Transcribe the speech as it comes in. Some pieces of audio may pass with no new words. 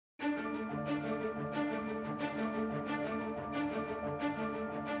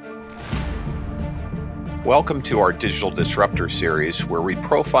Welcome to our Digital Disruptor series, where we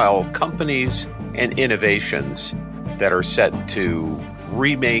profile companies and innovations that are set to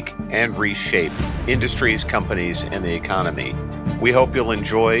remake and reshape industries, companies, and the economy. We hope you'll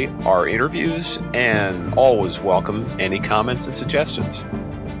enjoy our interviews and always welcome any comments and suggestions.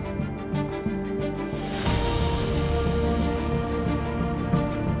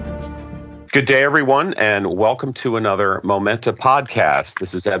 Good day, everyone, and welcome to another Momenta podcast.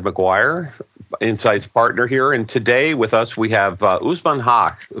 This is Ed McGuire, Insights partner here, and today with us we have Usman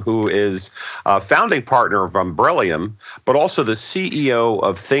Haque, who is founding partner of Umbrellium, but also the CEO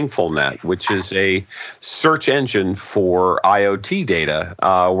of ThingfulNet, which is a search engine for IoT data.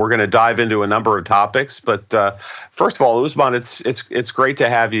 We're going to dive into a number of topics, but first of all, Usman, it's great to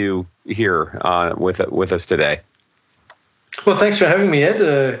have you here with us today. Well, thanks for having me,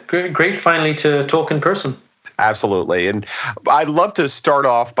 Ed. Great finally to talk in person. Absolutely. And I'd love to start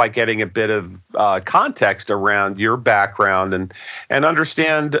off by getting a bit of context around your background and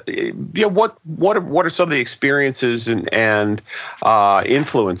understand what are some of the experiences and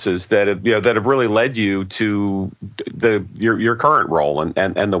influences that have really led you to your current role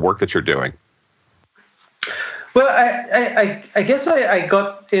and the work that you're doing. Well, I guess I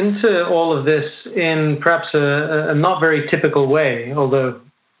got into all of this in perhaps a not very typical way, although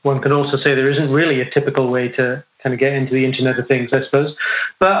one could also say there isn't really a typical way to kind of get into the Internet of Things, I suppose.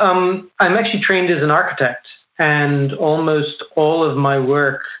 But I'm actually trained as an architect, and almost all of my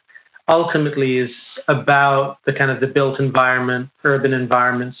work ultimately is about the kind of the built environment, urban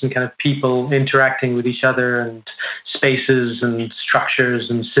environments, and kind of people interacting with each other and spaces and structures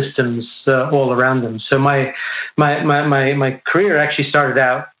and systems all around them. So my career actually started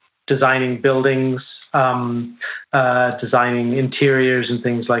out designing buildings, designing interiors and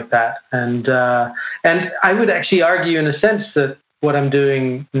things like that. And I would actually argue in a sense that what I'm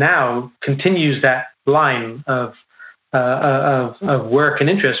doing now continues that line of work and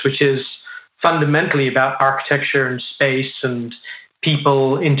interest, which is fundamentally about architecture and space and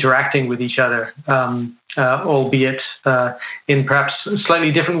people interacting with each other, albeit in perhaps a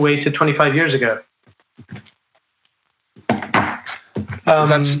slightly different way to 25 years ago.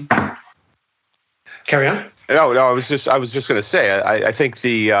 Carry on. No. I was just going to say. I think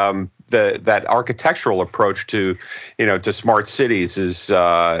that architectural approach to smart cities is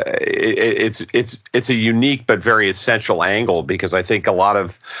it's a unique but very essential angle, because I think a lot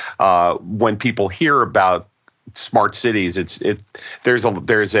of when people hear about smart cities,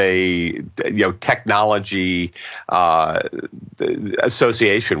 there's a technology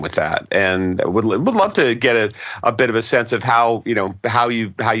association with that, and would love to get a bit of a sense of how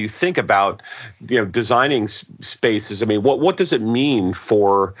you think about designing spaces. I mean, what does it mean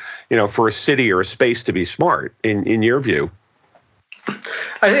for a city or a space to be smart in your view?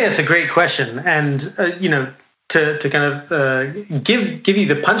 I think that's a great question, and to kind of give you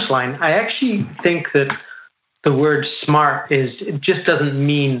the punchline, I actually think that the word smart it just doesn't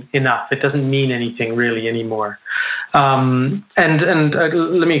mean enough. It doesn't mean anything really anymore. And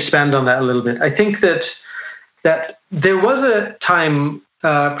let me expand on that a little bit. I think that there was a time,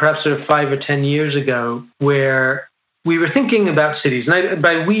 perhaps sort of 5 or 10 years ago, where we were thinking about cities. And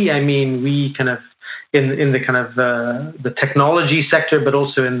by we, I mean we kind of in the kind of the technology sector, but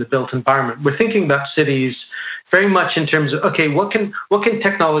also in the built environment. We're thinking about cities very much in terms of, okay, what can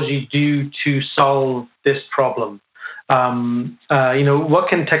technology do to solve this problem? What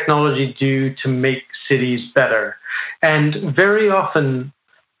can technology do to make cities better? And very often,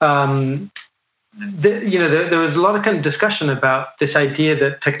 there was a lot of kind of discussion about this idea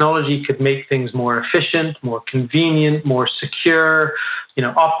that technology could make things more efficient, more convenient, more secure,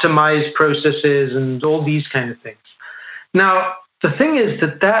 optimize processes and all these kind of things. Now, the thing is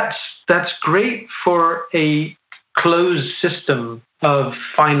that's great for a closed system of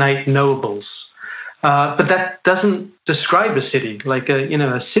finite knowables, but that doesn't describe a city. Like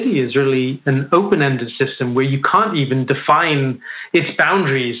a city is really an open-ended system where you can't even define its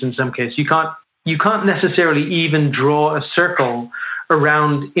boundaries. In some cases, you can't necessarily even draw a circle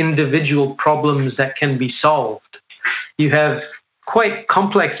around individual problems that can be solved. You have quite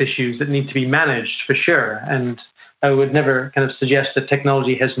complex issues that need to be managed for sure, and I would never kind of suggest that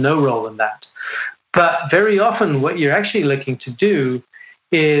technology has no role in that. But very often, what you're actually looking to do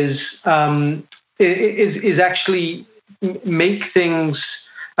is actually make things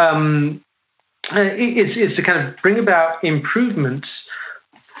is to kind of bring about improvements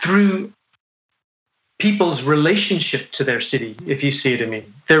through people's relationship to their city, if you see what I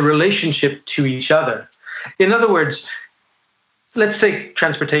mean, their relationship to each other. In other words, let's take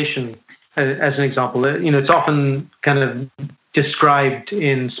transportation as an example. It's often kind of described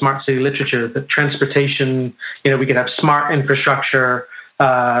in smart city literature, that transportation, we could have smart infrastructure,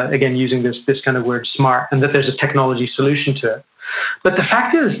 again, using this kind of word smart, and that there's a technology solution to it. But the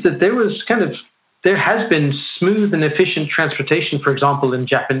fact is that there has been smooth and efficient transportation, for example, in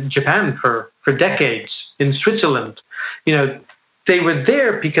Japan for decades, in Switzerland. They were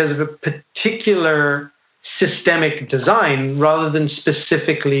there because of a particular systemic design rather than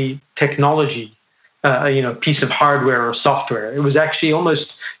specifically technology, piece of hardware or software. It was actually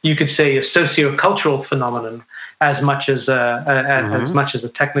almost, you could say, a socio-cultural phenomenon as much as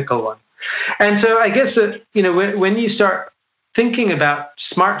a technical one. And so I guess that, when you start thinking about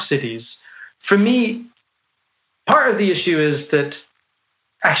smart cities, for me, part of the issue is that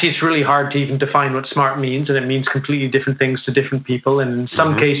actually it's really hard to even define what smart means, and it means completely different things to different people. And in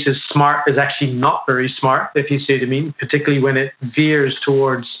some cases, smart is actually not very smart, if you see what I mean, particularly when it veers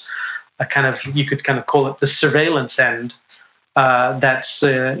towards a kind of, you could kind of call it the surveillance end. That's,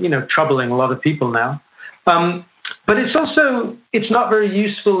 troubling a lot of people now. But it's not very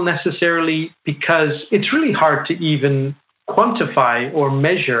useful necessarily because it's really hard to even quantify or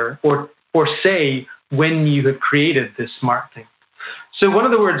measure or say when you have created this smart thing. So one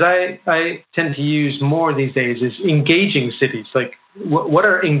of the words I tend to use more these days is engaging cities. Like, what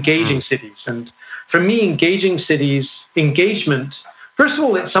are engaging cities? And for me, engagement, first of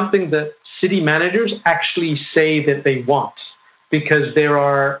all, it's something that city managers actually say that they want, because there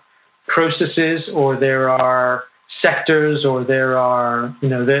are processes or there are sectors or there are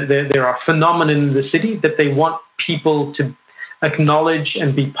phenomena in the city that they want people to acknowledge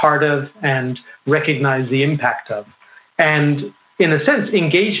and be part of and recognize the impact of. And in a sense,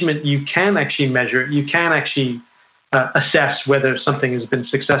 engagement, you can actually measure it. You can actually assess whether something has been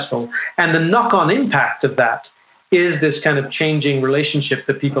successful. And the knock-on impact of that is this kind of changing relationship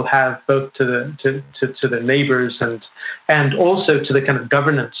that people have both to the neighbors and also to the kind of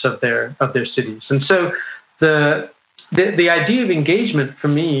governance of their cities. And so the idea of engagement for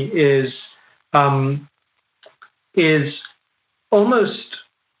me is almost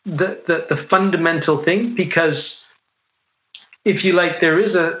the fundamental thing, because if you like, there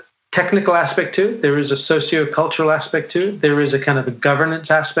is a technical aspect to it, there is a socio-cultural aspect to it, there is a kind of a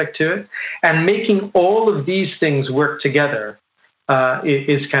governance aspect to it, and making all of these things work together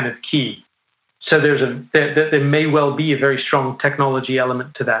is kind of key. So there may well be a very strong technology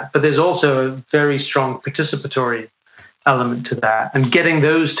element to that, but there's also a very strong participatory element to that, and getting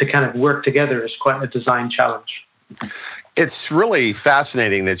those to kind of work together is quite a design challenge. It's really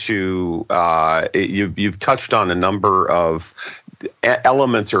fascinating that you've touched on a number of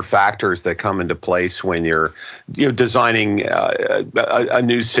elements or factors that come into place when you're designing a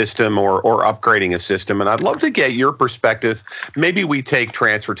new system or upgrading a system. And I'd love to get your perspective. Maybe we take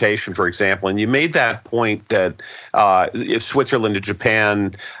transportation, for example, and you made that point that if Switzerland and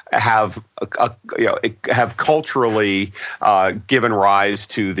Japan have culturally given rise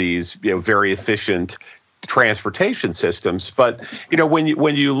to these very efficient transportation systems, but when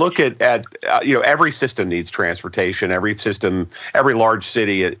you look at every system needs transportation. Every large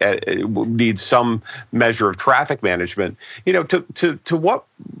city needs some measure of traffic management. To what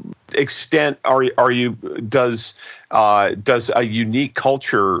extent does a unique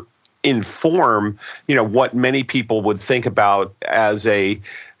culture inform what many people would think about as a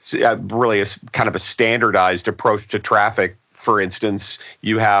kind of a standardized approach to traffic? For instance,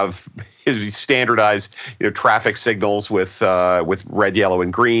 you have standardized traffic signals with red, yellow,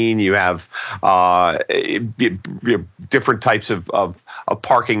 and green. You have different types of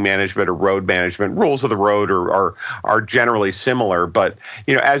parking management or road management. Rules of the road are generally similar, but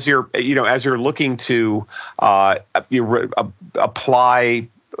as you're looking to apply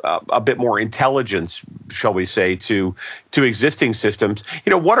a bit more intelligence, shall we say, to existing systems.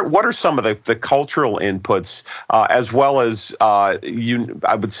 What are some of the cultural inputs, as well as I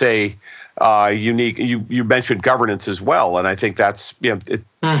would say unique. You mentioned governance as well, and I think that's when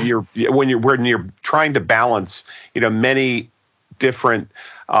you're trying to balance many different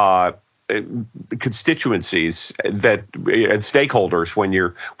constituencies and stakeholders when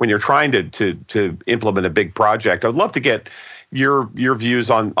you're trying to implement a big project. I'd love to get your views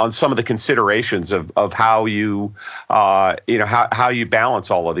on some of the considerations of how you how you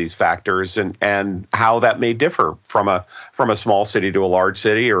balance all of these factors and how that may differ from a small city to a large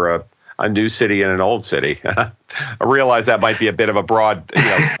city or a new city and an old city. I realize that might be a bit of a broad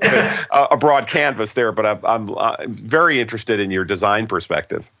a broad canvas there, but I'm very interested in your design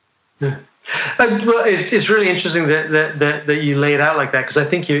perspective. Well, it's really interesting that you lay it out like that, because I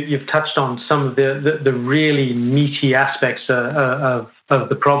think you've touched on some of the really meaty aspects of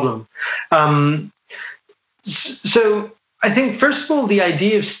the problem. So I think, first of all, the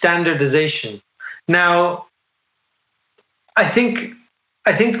idea of standardization. Now, I think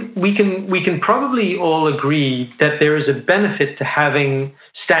we can probably all agree that there is a benefit to having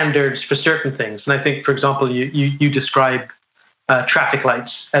standards for certain things. And I think, for example, you describe traffic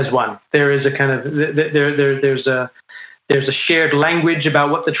lights as one. There is a kind of there's a shared language about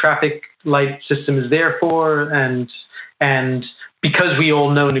what the traffic light system is there for, and because we all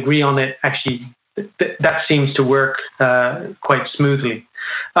know and agree on it, actually that seems to work quite smoothly.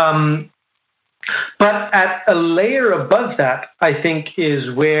 But at a layer above that, I think,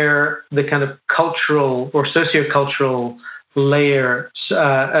 is where the kind of cultural or sociocultural layer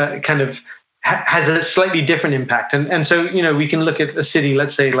kind of has a slightly different impact. And so, we can look at a city,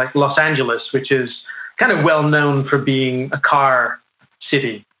 let's say like Los Angeles, which is kind of well known for being a car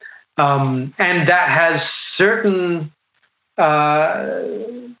city. And that has certain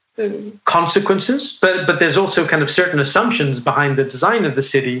consequences, but there's also kind of certain assumptions behind the design of the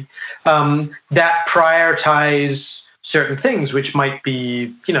city that prioritize certain things, which might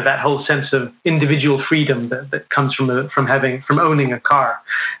be, that whole sense of individual freedom that comes from owning a car.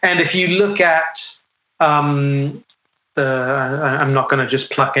 And if you look at I'm not going to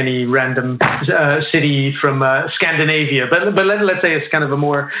just pluck any random city from Scandinavia, but let's say it's kind of a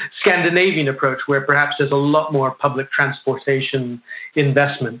more Scandinavian approach where perhaps there's a lot more public transportation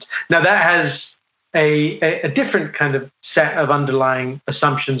investment. Now that has a different kind of set of underlying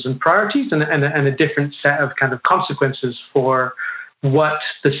assumptions and priorities and a different set of kind of consequences for what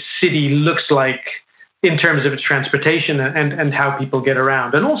the city looks like in terms of its transportation and how people get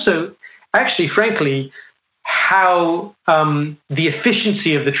around. And also, actually, frankly, how the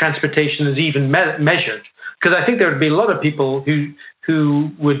efficiency of the transportation is even measured. Because I think there would be a lot of people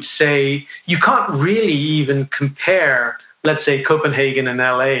who would say you can't really even compare, let's say, Copenhagen and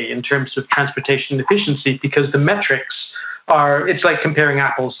LA in terms of transportation efficiency, because the metrics it's like comparing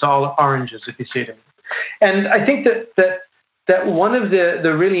apples to all oranges, if you see it. And I think that one of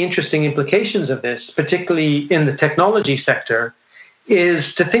the really interesting implications of this, particularly in the technology sector,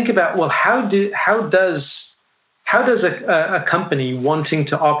 is to think about, well, how does a company wanting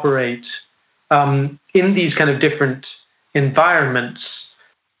to operate in these kind of different environments,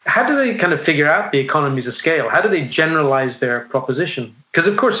 how do they kind of figure out the economies of scale? How do they generalize their proposition? Because,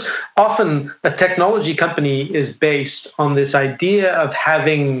 of course, often a technology company is based on this idea of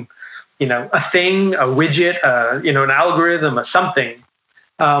having, a thing, a widget, an algorithm, or something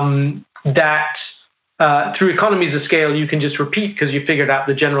that through economies of scale you can just repeat because you figured out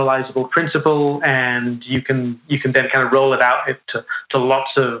the generalizable principle, and you can then kind of roll it out to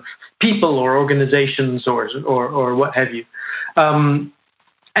lots of people or organizations or what have you. And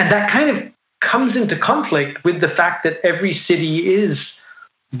that kind of comes into conflict with the fact that every city is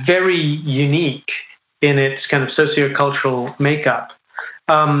very unique in its kind of sociocultural makeup.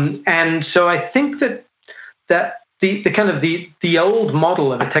 And so I think that the kind of the old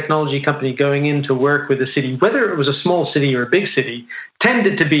model of a technology company going in to work with a city, whether it was a small city or a big city,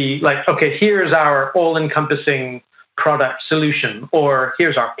 tended to be like, okay, here's our all-encompassing product solution, or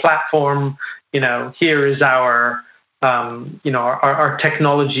here's our platform, here is our our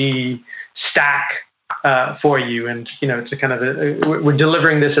technology stack for you, and it's a kind of we're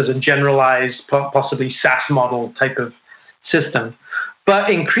delivering this as a generalized, possibly SaaS model type of system. But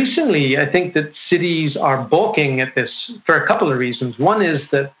increasingly, I think that cities are balking at this for a couple of reasons. One is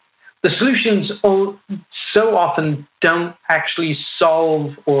that the solutions so often don't actually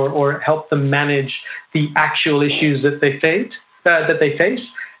solve or help them manage the actual issues that they face.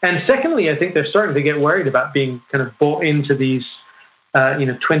 And secondly, I think they're starting to get worried about being kind of bought into these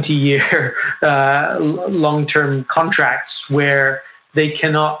 20-year long-term contracts where they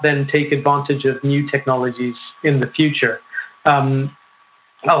cannot then take advantage of new technologies in the future.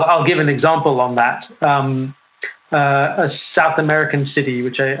 I'll give an example on that. A South American city,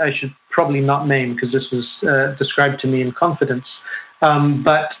 which I should probably not name because this was described to me in confidence,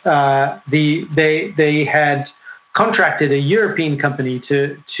 but they had contracted a European company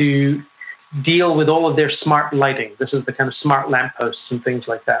to deal with all of their smart lighting. This is the kind of smart lampposts and things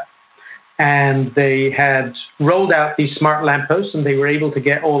like that. And they had rolled out these smart lampposts, and they were able to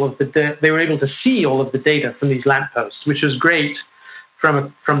get they were able to see all of the data from these lampposts, which was great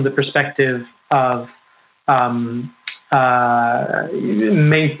from the perspective of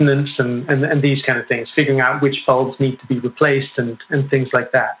maintenance and these kind of things, figuring out which bulbs need to be replaced and things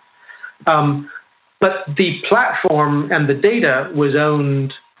like that. But the platform and the data was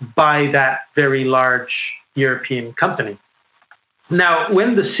owned by that very large European company. Now,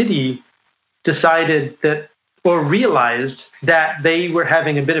 when the city decided that, or realized that they were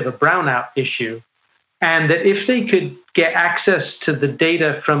having a bit of a brownout issue and that if they could get access to the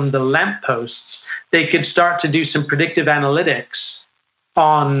data from the lampposts, they could start to do some predictive analytics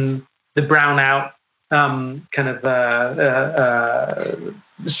on the brownout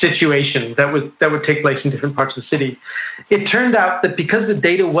situation that would take place in different parts of the city. It turned out that because the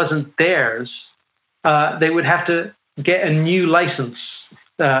data wasn't theirs, they would have to get a new license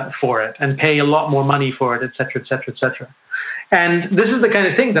for it and pay a lot more money for it, et cetera, et cetera, et cetera. And this is the kind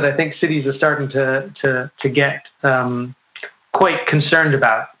of thing that I think cities are starting to get quite concerned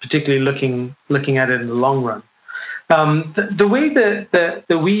about, particularly looking at it in the long run. The way that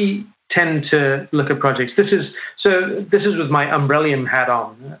we tend to look at projects. This is with my Umbrellium hat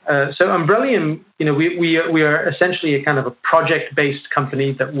on. So Umbrellium, we are essentially a kind of a project-based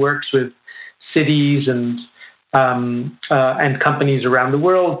company that works with cities and companies around the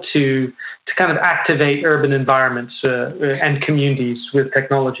world to kind of activate urban environments and communities with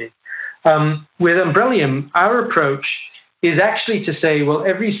technology. With Umbrellium, our approach is actually to say, well,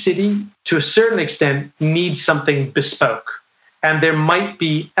 every city, to a certain extent, needs something bespoke. And there might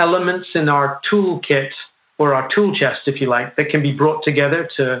be elements in our toolkit or our tool chest, if you like, that can be brought together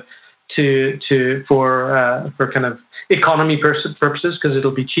for kind of economy purposes, because it'll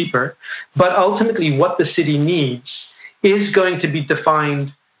be cheaper. But ultimately, what the city needs is going to be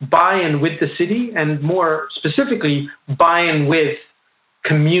defined by and with the city, and more specifically, by and with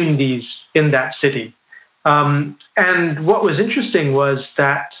communities in that city. And what was interesting was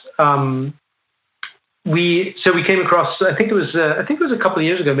that we came across, I think it was a couple of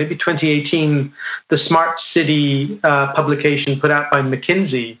years ago, maybe 2018, the Smart City publication put out by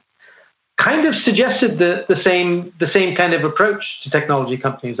McKinsey kind of suggested the same kind of approach to technology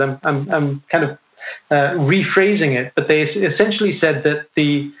companies. I'm kind of rephrasing it, but they essentially said that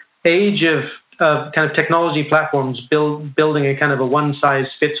the age of kind of technology platforms building a kind of a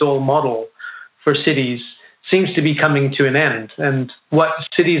one-size-fits-all model for cities seems to be coming to an end. And what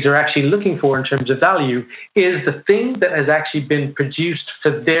cities are actually looking for in terms of value is the thing that has actually been produced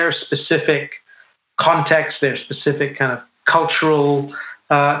for their specific context, their specific kind of cultural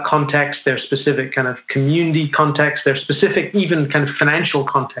context, their specific kind of community context, their specific even kind of financial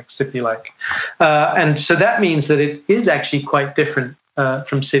context, if you like. And so that means that it is actually quite different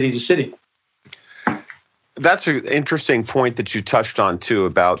from city to city. That's an interesting point that you touched on too,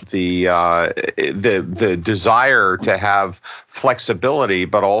 about the desire to have flexibility,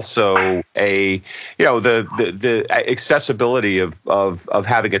 but also the accessibility of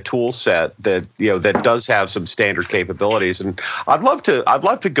having a tool set that that does have some standard capabilities. And I'd love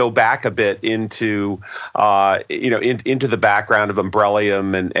to go back a bit into into the background of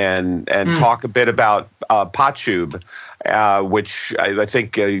Umbrellium and talk a bit about PodTube, which I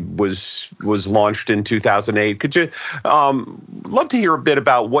think was launched in 2008. Could you love to hear a bit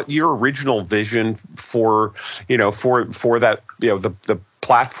about what your original vision for that the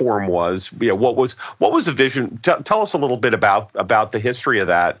platform was? What was the vision? Tell us a little bit about the history of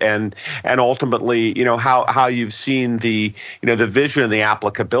that, and ultimately how you've seen the the vision and the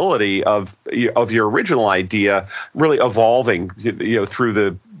applicability of your original idea really evolving through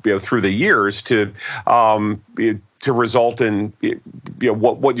the years to result in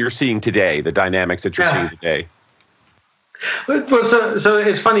what you're seeing today, the dynamics that you're seeing today. Well, so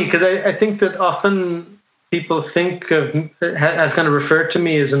it's funny because I think that often people think of as kind of refer to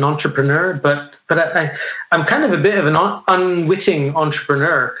me as an entrepreneur, but I'm kind of a bit of an unwitting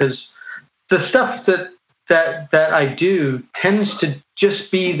entrepreneur, because the stuff that I do tends to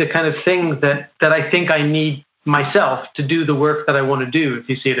just be the kind of thing that I think I need myself to do the work that I want to do, if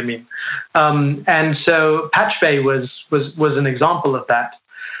you see what I mean. And so PatchBay was an example of that.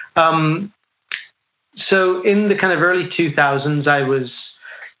 So in the kind of early 2000s, I was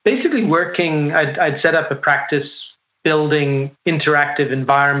basically working, I'd set up a practice building interactive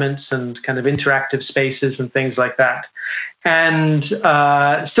environments and kind of interactive spaces and things like that. And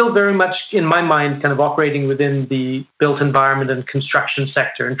still very much in my mind, kind of operating within the built environment and construction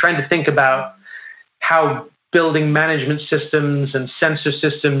sector, and trying to think about how building management systems and sensor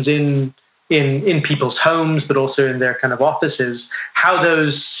systems in people's homes, but also in their kind of offices, how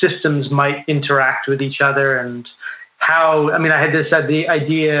those systems might interact with each other, and how, I had the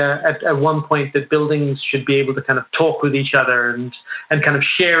idea at one point that buildings should be able to kind of talk with each other and kind of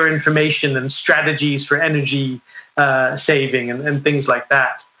share information and strategies for energy saving and things like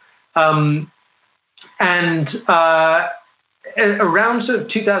that. Around sort of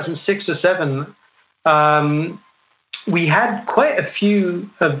 2006 or 7, we had quite a few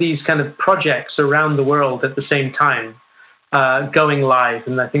of these kind of projects around the world at the same time going live,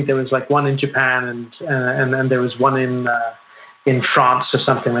 and I think there was like one in Japan and there was one in France or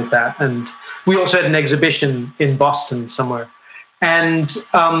something like that. And we also had an exhibition in Boston somewhere, and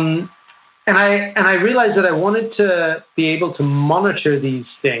I realized that I wanted to be able to monitor these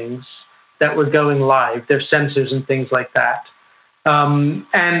things that were going live, their sensors and things like that. And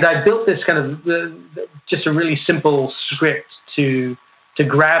I built this kind of just a really simple script to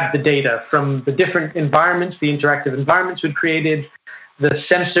grab the data from the different environments, the interactive environments we'd created, the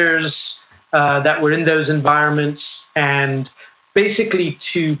sensors that were in those environments, and basically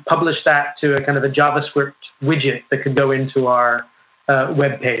to publish that to a kind of a JavaScript widget that could go into our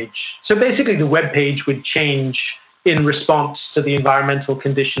web page. So basically the web page would change in response to the environmental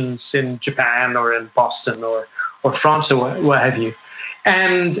conditions in Japan or in Boston or France or what have you.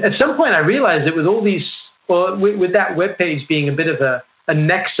 And at some point I realized that with all these, with that web page being a bit of a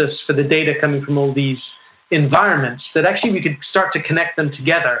nexus for the data coming from all these environments, that actually we could start to connect them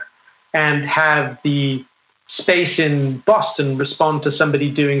together and have the space in Boston respond to somebody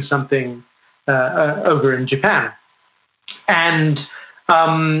doing something over in Japan. And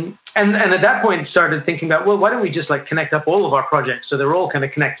at that point started thinking about, well, why don't we just like connect up all of our projects so they're all kind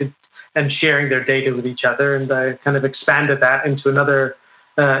of connected and sharing their data with each other. And I kind of expanded that into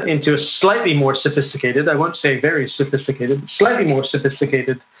into a slightly more sophisticated, I won't say very sophisticated, slightly more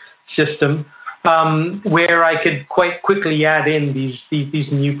sophisticated system where I could quite quickly add in these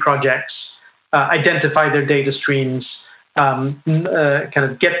new projects, identify their data streams, kind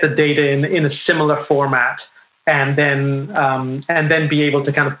of get the data in a similar format, and then be able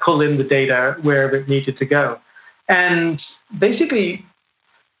to kind of pull in the data wherever it needed to go. And basically,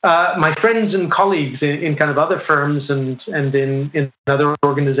 my friends and colleagues in kind of other firms and in other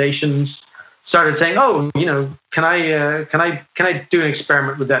organizations started saying, "Oh, can I do an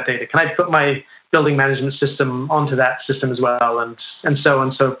experiment with that data? Can I put my building management system onto that system as well?" And so on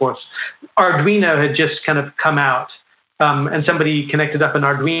and so forth. Arduino had just kind of come out, and somebody connected up an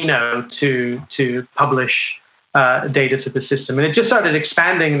Arduino to publish data to the system, and it just started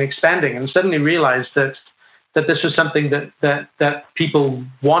expanding and expanding, and suddenly realized that this was something that people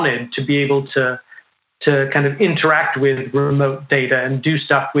wanted to be able to kind of interact with remote data and do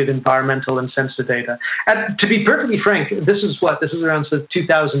stuff with environmental and sensor data. And to be perfectly frank, this is around sort of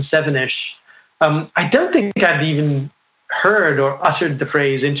 2007-ish. I don't think I'd even heard or uttered the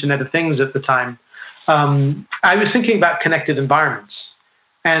phrase Internet of Things at the time. I was thinking about connected environments.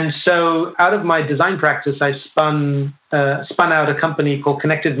 And so out of my design practice, I spun out a company called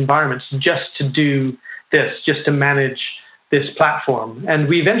Connected Environments just to do this, just to manage this platform. And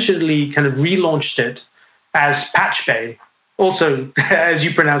we eventually kind of relaunched it as PatchBay. Also, as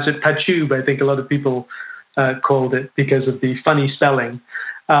you pronounce it, Patchoub, I think a lot of people called it because of the funny spelling.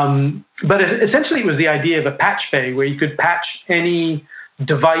 But essentially it was the idea of a PatchBay where you could patch any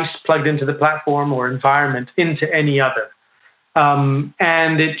device plugged into the platform or environment into any other.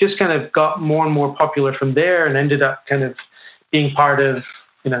 And it just kind of got more and more popular from there and ended up kind of being part of,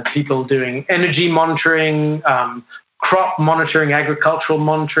 people doing energy monitoring, crop monitoring, agricultural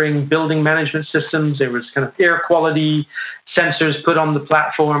monitoring, building management systems. There was kind of air quality sensors put on the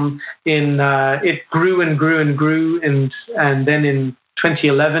platform. It grew and grew and grew. And then in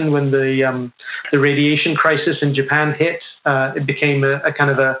 2011, when the radiation crisis in Japan hit, it became a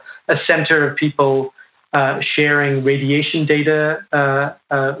kind of a center of people sharing radiation data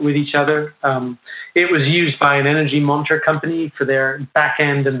with each other. It was used by an energy monitor company for their back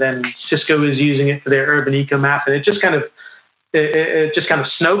end, and then Cisco was using it for their urban eco map, and it just kind of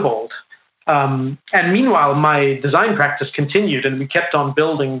snowballed. And meanwhile, my design practice continued, and we kept on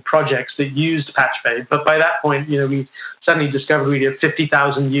building projects that used PatchBay. But by that point, we suddenly discovered we had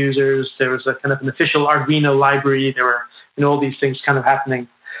 50,000 users. There was a kind of an official Arduino library. There were all these things kind of happening.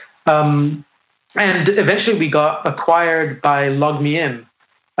 And eventually we got acquired by LogMeIn,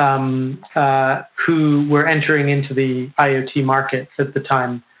 who were entering into the IoT market at the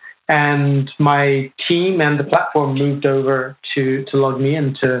time. And my team and the platform moved over to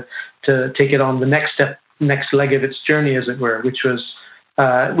LogMeIn to take it on the next leg of its journey, as it were, which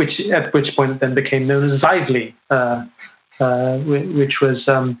at which point it then became known as Xively, which was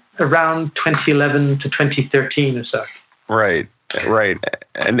around 2011 to 2013 or so. Right.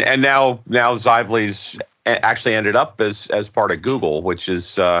 And now Xively's actually ended up as part of Google, which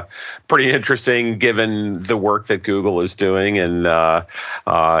is pretty interesting given the work that Google is doing in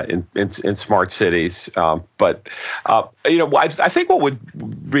smart cities. But I think what would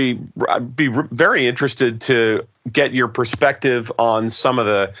be very interested to get your perspective on some of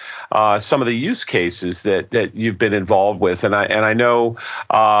the use cases that you've been involved with, and I know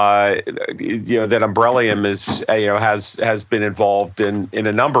that Umbrellium has been involved in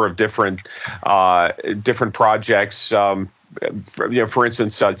a number of different projects. for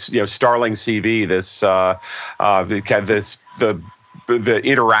instance, Starling CV, the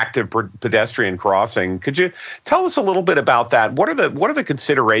interactive pedestrian crossing. Could you tell us a little bit about that? What are the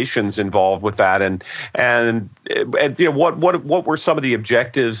considerations involved with that, and what were some of the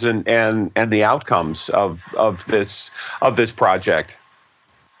objectives and the outcomes of this project?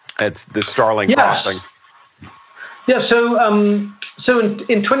 It's the Starling crossing. Yeah. So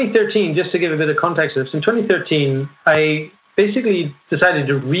in 2013, just to give a bit of context to this, in 2013, I basically decided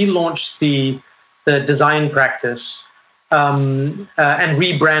to relaunch the design practice and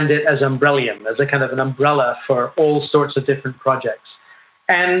rebrand it as Umbrellium, as a kind of an umbrella for all sorts of different projects.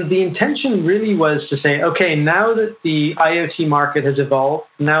 And the intention really was to say, okay, now that the IoT market has evolved,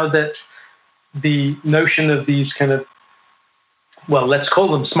 now that the notion of these kind of, well, let's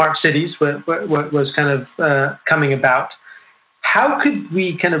call them smart cities, was kind of coming about, how could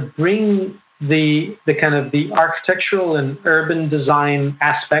we kind of bring the kind of the architectural and urban design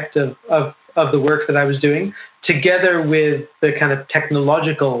aspect of the work that I was doing, together with the kind of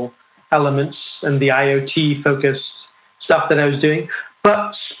technological elements and the IoT-focused stuff that I was doing,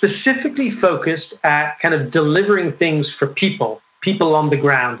 but specifically focused at kind of delivering things for people on the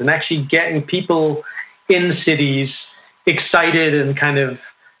ground, and actually getting people in cities excited and kind of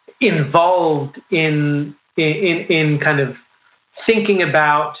involved in kind of thinking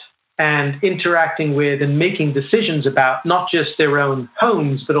about and interacting with and making decisions about not just their own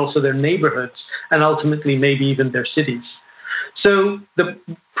homes, but also their neighborhoods, and ultimately maybe even their cities. So the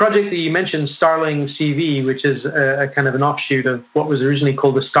project that you mentioned, Starling CV, which is a kind of an offshoot of what was originally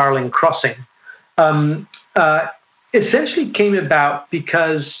called the Starling Crossing, essentially came about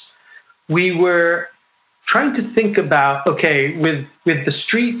because we were trying to think about, okay, with the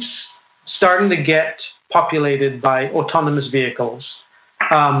streets starting to get populated by autonomous vehicles,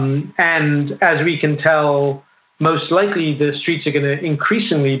 and as we can tell, most likely the streets are going to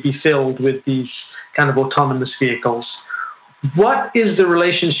increasingly be filled with these kind of autonomous vehicles. What is the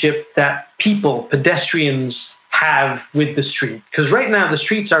relationship that people, pedestrians, have with the street? Because right now the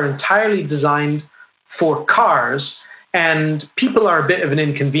streets are entirely designed for cars, and people are a bit of an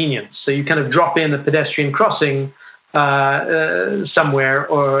inconvenience. So you kind of drop in a pedestrian crossing somewhere,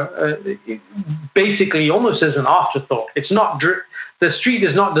 or basically almost as an afterthought. It's not the street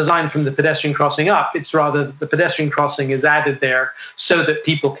is not designed from the pedestrian crossing up. It's rather the pedestrian crossing is added there so that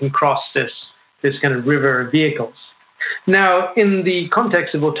people can cross this kind of river of vehicles. Now, in the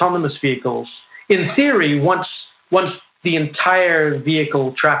context of autonomous vehicles, in theory, once the entire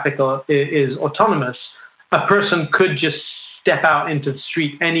vehicle traffic is autonomous, a person could just step out into the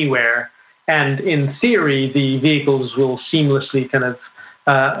street anywhere, and in theory, the vehicles will seamlessly kind of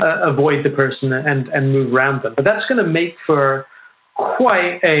avoid the person and move around them. But that's going to make for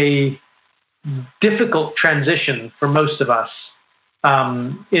quite a difficult transition for most of us,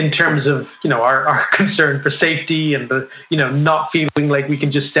 in terms of our concern for safety and the not feeling like we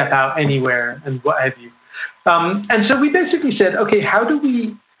can just step out anywhere and what have you. And so we basically said, okay, how do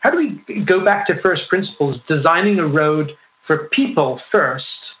we go back to first principles, designing a road for people first,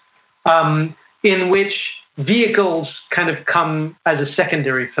 in which vehicles kind of come as a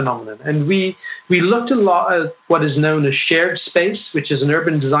secondary phenomenon. And we looked a lot at what is known as shared space, which is an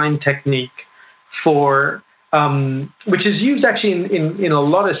urban design technique for which is used actually in a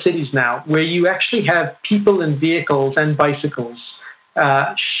lot of cities now, where you actually have people and vehicles and bicycles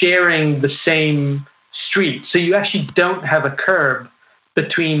sharing the same street. So you actually don't have a curb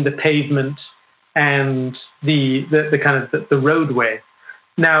between the pavement and the kind of the roadway.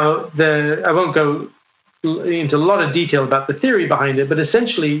 Now, I won't go into a lot of detail about the theory behind it, but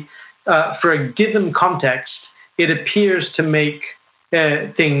essentially, for a given context, it appears to make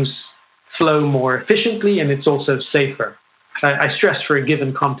things flow more efficiently, and it's also safer. I stress for a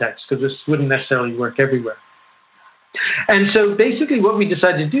given context, because this wouldn't necessarily work everywhere. And so basically what we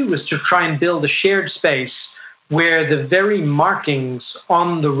decided to do was to try and build a shared space where the very markings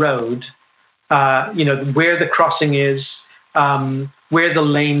on the road, where the crossing is, where the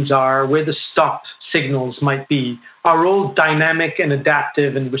lanes are, where the stop signals might be, are all dynamic and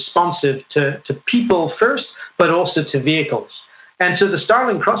adaptive and responsive to people first, but also to vehicles. And so the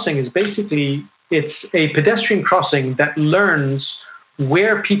Starling crossing is basically, it's a pedestrian crossing that learns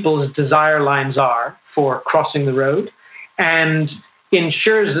where people's desire lines are for crossing the road and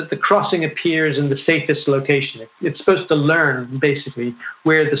ensures that the crossing appears in the safest location. It's supposed to learn basically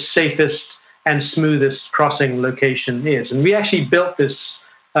where the safest and smoothest crossing location is. And we actually built this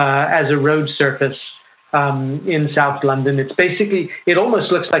as a road surface in South London. It's basically, it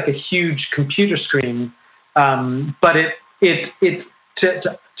almost looks like a huge computer screen, but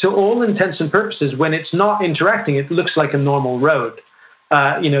to all intents and purposes, when it's not interacting, it looks like a normal road.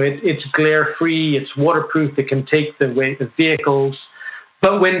 It's glare-free, it's waterproof, it can take the weight of vehicles.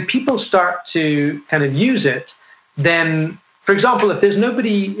 But when people start to kind of use it, then, for example, if there's no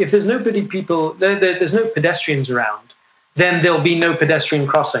pedestrians around, then there'll be no pedestrian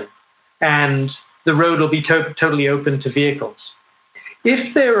crossing, and the road will be totally open to vehicles.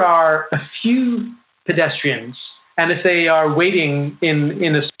 If there are a few pedestrians, and if they are waiting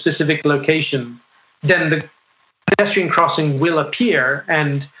in a specific location, then the pedestrian crossing will appear,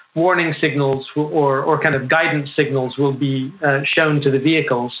 and warning signals or kind of guidance signals will be shown to the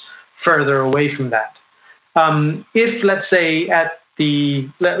vehicles further away from that. If, let's say,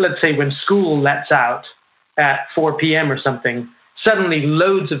 when school lets out at 4 p.m. or something, suddenly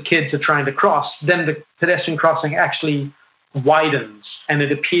loads of kids are trying to cross, then the pedestrian crossing actually widens, and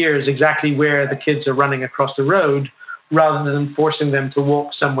it appears exactly where the kids are running across the road, rather than forcing them to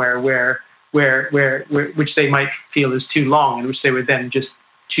walk somewhere which they might feel is too long, and which they would then just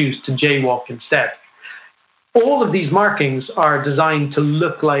choose to jaywalk instead. All of these markings are designed to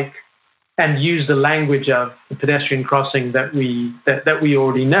look like and use the language of the pedestrian crossing that we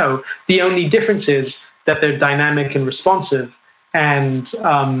already know. The only difference is that they're dynamic and responsive, and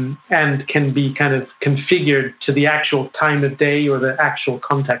can be kind of configured to the actual time of day or the actual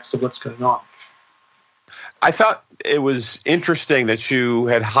context of what's going on. I thought it was interesting that you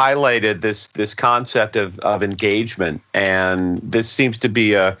had highlighted this concept of engagement, and this seems to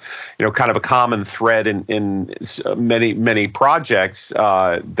be a kind of a common thread in many projects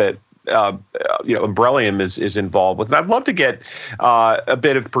that Umbrellium is involved with. And I'd love to get a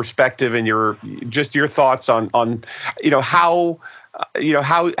bit of perspective and your thoughts on how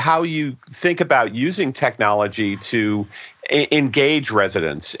you think about using technology to engage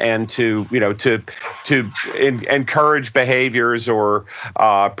residents and to encourage behaviors or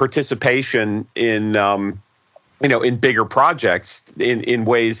participation in bigger projects in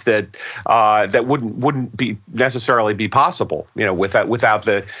ways that wouldn't be necessarily be possible without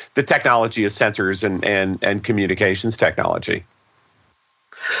the technology of sensors and communications technology.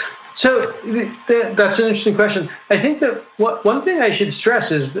 So that's an interesting question. I think that one thing I should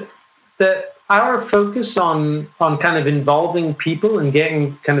stress is that our focus on kind of involving people and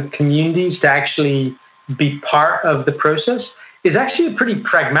getting kind of communities to actually be part of the process is actually a pretty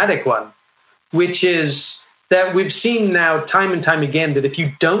pragmatic one, which is that we've seen now time and time again that if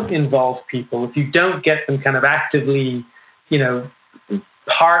you don't involve people, if you don't get them kind of actively,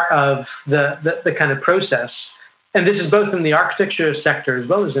 part of the kind of process, and this is both in the architecture sector as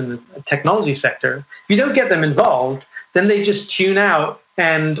well as in the technology sector, if you don't get them involved, then they just tune out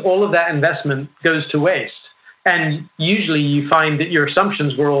and all of that investment goes to waste. And usually you find that your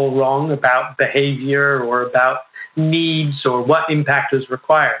assumptions were all wrong about behavior or about needs or what impact is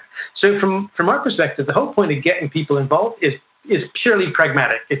required. So from our perspective, the whole point of getting people involved is purely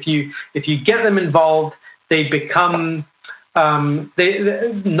pragmatic. If you get them involved, they become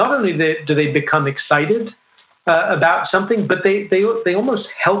not only do they become excited about something, but they almost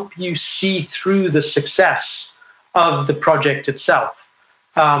help you see through the success of the project itself,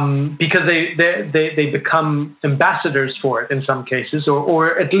 because they become ambassadors for it in some cases,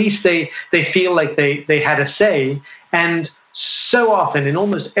 or at least they feel like they had a say. And so often in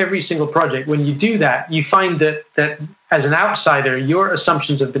almost every single project, when you do that, you find that as an outsider, your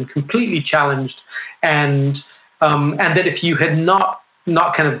assumptions have been completely challenged, and that if you had not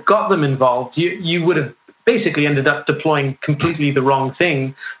kind of got them involved, you would have basically ended up deploying completely the wrong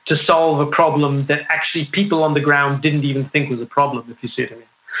thing to solve a problem that actually people on the ground didn't even think was a problem, if you see what I mean.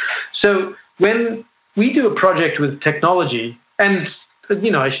 So when we do a project with technology, and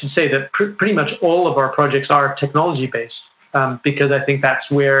I should say that pretty much all of our projects are technology-based, because I think that's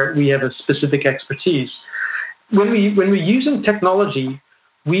where we have a specific expertise. When we're using technology,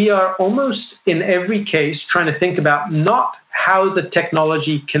 we are almost in every case trying to think about not how the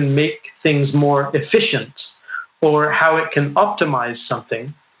technology can make things more efficient or how it can optimize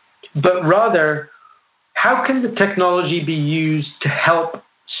something, but rather how can the technology be used to help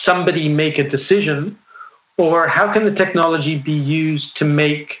somebody make a decision, or how can the technology be used to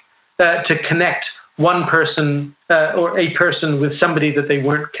connect one person or a person with somebody that they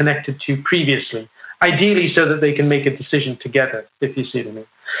weren't connected to previously, ideally so that they can make a decision together, if you see what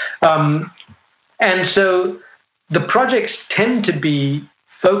I mean. And so the projects tend to be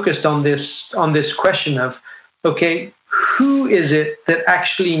focused on this question of, okay, who is it that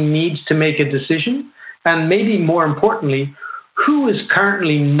actually needs to make a decision? And maybe more importantly, who is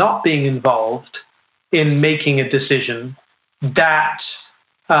currently not being involved in making a decision that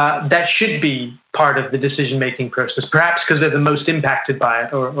should be part of the decision-making process, perhaps because they're the most impacted by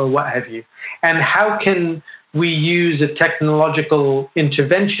it or what have you. And how can we use a technological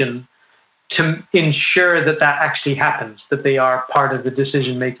intervention to ensure that actually happens, that they are part of the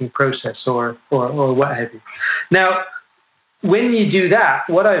decision-making process or what have you. Now, when you do that,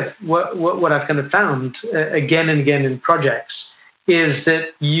 what I've kind of found again and again in projects is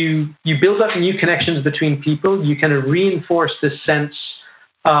that you build up new connections between people. You kind of reinforce this sense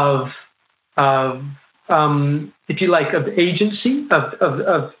of if you like, of agency,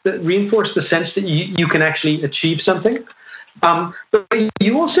 of reinforce the sense that you can actually achieve something. But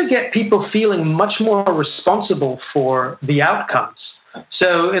you also get people feeling much more responsible for the outcomes.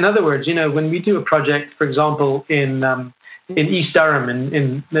 So, in other words, when we do a project, for example, in East Durham,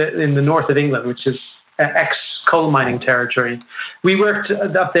 in the north of England, which is ex-coal mining territory, we worked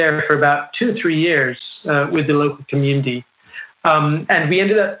up there for about 2 or 3 years with the local community, and we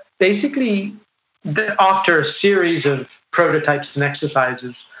ended up basically, after a series of prototypes and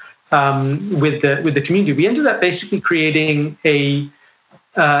exercises with the community, we ended up basically creating a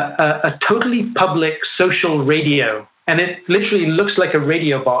totally public social radio, and it literally looks like a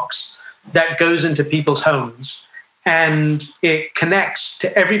radio box that goes into people's homes, and it connects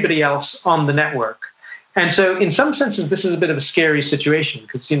to everybody else on the network. And so, in some senses, this is a bit of a scary situation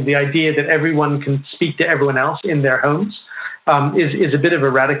because the idea that everyone can speak to everyone else in their homes is a bit of a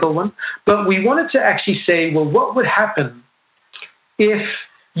radical one. But we wanted to actually say, well, what would happen if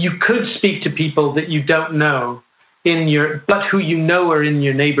you could speak to people that you don't know but who you know are in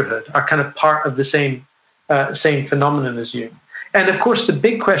your neighborhood, are kind of part of the same phenomenon as you. And of course, the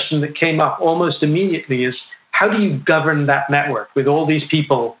big question that came up almost immediately is, how do you govern that network with all these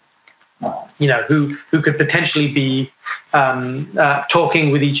people, who could potentially be talking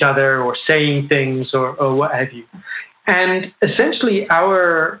with each other or saying things or what have you? And essentially,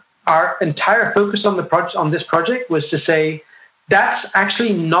 our entire focus on this project was to say, that's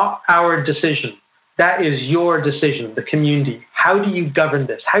actually not our decision. That is your decision, the community. How do you govern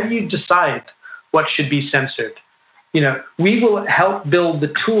this? How do you decide what should be censored? We will help build the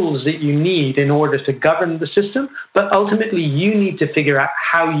tools that you need in order to govern the system, but ultimately you need to figure out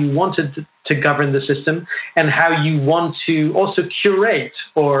how you wanted to govern the system and how you want to also curate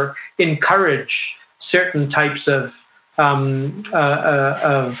or encourage certain types of kind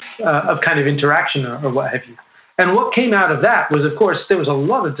of interaction or what have you. And what came out of that was, of course, there was a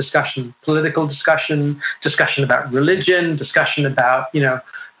lot of discussion, political discussion about religion, discussion about,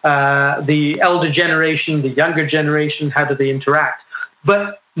 the elder generation, the younger generation, how do they interact?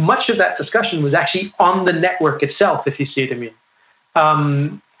 But much of that discussion was actually on the network itself, if you see what I mean.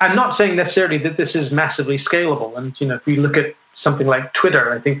 I'm not saying necessarily that this is massively scalable. And, if we look at something like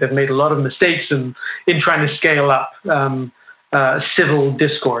Twitter, I think they've made a lot of mistakes in trying to scale up civil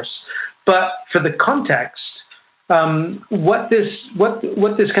discourse. But for the context, what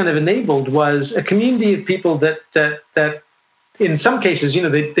this kind of enabled was a community of people that in some cases,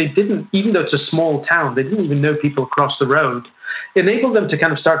 they didn't, even though it's a small town, they didn't even know people across the road, enabled them to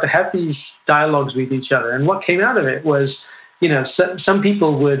kind of start to have these dialogues with each other. And what came out of it was, some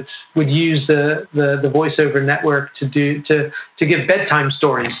people would use the voice over network to give bedtime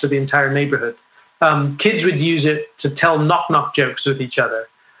stories to the entire neighborhood. Kids would use it to tell knock-knock jokes with each other.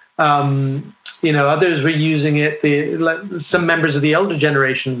 Others were using it. Some members of the elder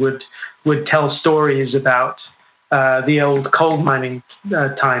generation would tell stories about the old coal mining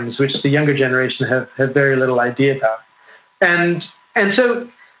times, which the younger generation have very little idea about. And so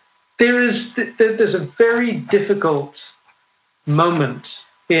there's a very difficult moment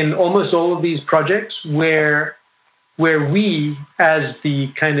in almost all of these projects where we, as the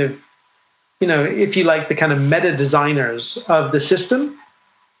kind of, if you like, the kind of meta designers of the system,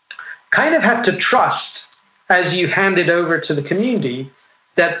 kind of have to trust, as you hand it over to the community,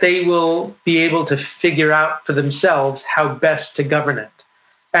 that they will be able to figure out for themselves how best to govern it.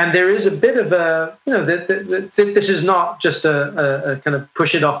 And there is a bit of a, this is not just a kind of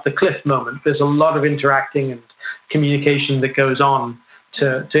push it off the cliff moment. There's a lot of interacting and communication that goes on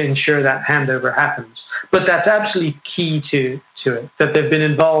to ensure that handover happens. But that's absolutely key to it, that they've been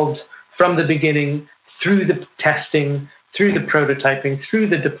involved from the beginning, through the testing, through the prototyping, through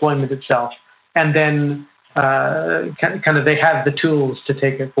the deployment itself, and then kind of they have the tools to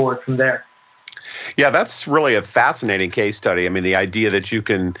take it forward from there. Yeah, that's really a fascinating case study. I mean, the idea that you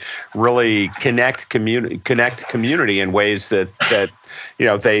can really connect community in ways that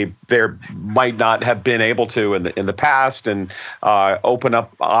they might not have been able to in the past, and open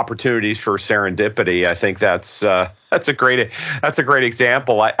up opportunities for serendipity. I think that's That's a great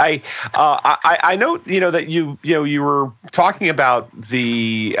example. I know that you were talking about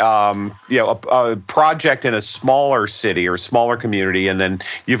the a project in a smaller city or smaller community, and then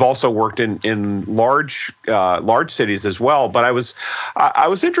you've also worked in large cities as well. But I was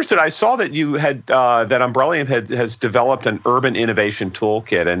interested. I saw that you had that Umbrellium has developed an urban innovation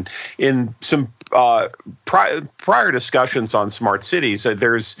toolkit, and in some prior discussions on smart cities,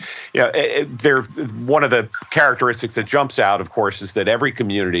 there's one of the characteristics that jumps out, of course, is that every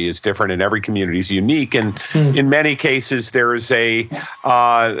community is different and every community is unique. And in many cases, there's either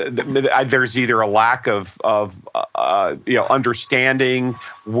a lack of understanding,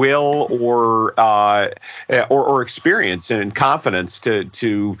 will, or experience and confidence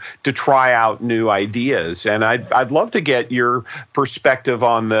to try out new ideas. And I'd love to get your perspective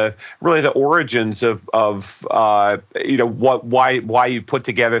on the origins of why you put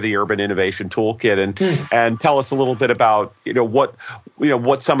together the Urban Innovation Toolkit, and tell us a little bit about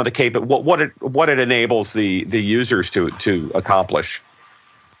what some of the what it enables the users to accomplish.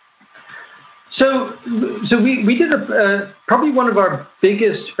 So we did probably one of our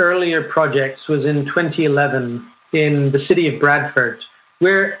biggest earlier projects was in 2011 in the city of Bradford,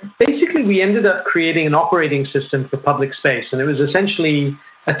 where basically we ended up creating an operating system for public space, and it was essentially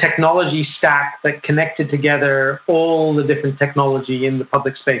a technology stack that connected together all the different technology in the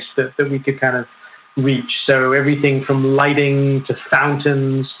public space that we could kind of reach. So everything from lighting to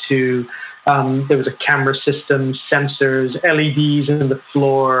fountains to there was a camera system, sensors, LEDs in the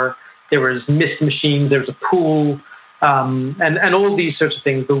floor, there was mist machines, there was a pool, and all these sorts of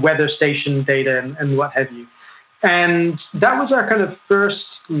things, the weather station data and what have you. And that was our kind of first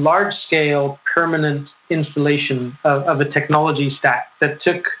large-scale permanent installation of a technology stack that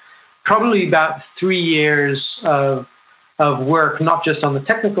took probably about 3 years of work, not just on the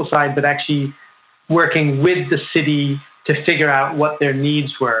technical side, but actually working with the city to figure out what their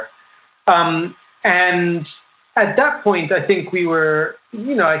needs were. And at that point, I think we were,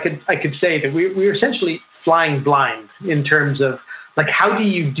 I could say that we were essentially flying blind in terms of like, how do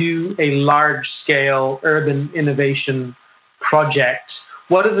you do a large-scale urban innovation project?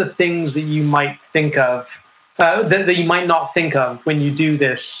 What are the things that you might think of, that you might not think of when you do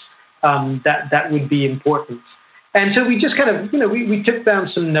this, that would be important? And so we just kind of, we took down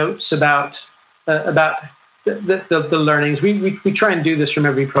some notes about the learnings. We try and do this from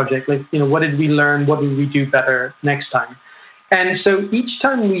every project. Like, what did we learn? What did we do better next time? And so each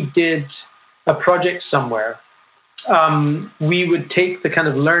time we did a project somewhere, we would take the kind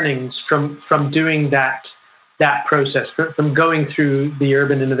of learnings from doing that process, from going through the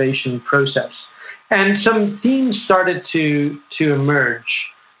urban innovation process. And some themes started to emerge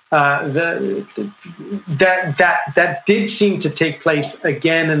that did seem to take place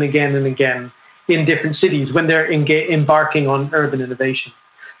again and again and again in different cities when they're embarking on urban innovation.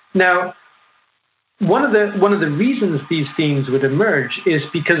 Now, one of the reasons these themes would emerge is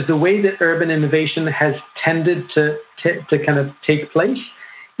because the way that urban innovation has tended to kind of take place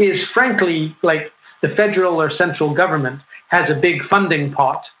is, frankly, like the federal or central government has a big funding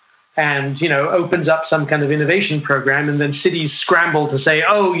pot and, opens up some kind of innovation program, and then cities scramble to say,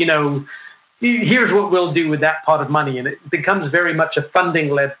 oh, here's what we'll do with that pot of money. And it becomes very much a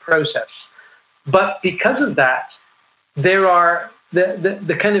funding-led process. But because of that, there are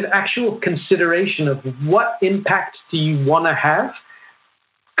the kind of actual consideration of what impact do you want to have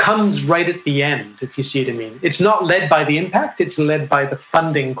comes right at the end, if you see what I mean. It's not led by the impact, it's led by the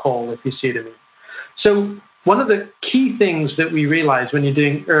funding call, if you see what I mean. So one of the key things that we realize when you're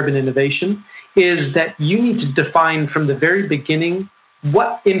doing urban innovation is that you need to define from the very beginning,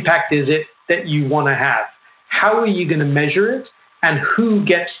 what impact is it that you want to have? How are you going to measure it? And who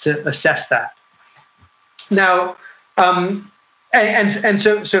gets to assess that? Now, and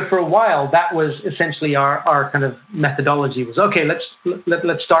so for a while, that was essentially our kind of methodology was, okay,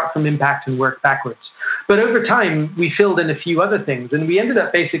 let's start from impact and work backwards. But over time, we filled in a few other things, and we ended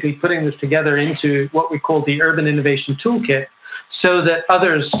up basically putting this together into what we call the Urban Innovation Toolkit so that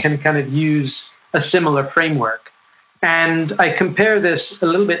others can kind of use a similar framework. And I compare this a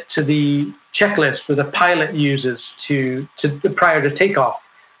little bit to the checklist that a pilot uses prior to takeoff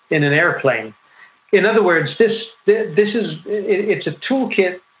in an airplane. In other words, it's a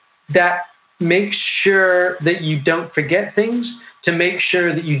toolkit that makes sure that you don't forget things, to make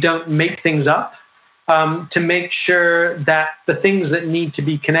sure that you don't make things up, to make sure that the things that need to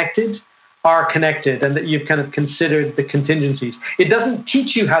be connected are connected and that you've kind of considered the contingencies. It doesn't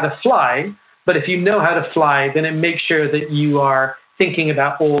teach you how to fly, but if you know how to fly, then it makes sure that you are thinking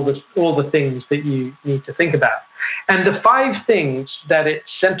about all the things that you need to think about. And the 5 things that it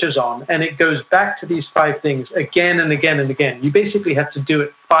centers on, and it goes back to these 5 things again and again and again. You basically have to do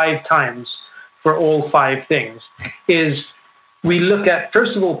it 5 times for all 5 things, is we look at,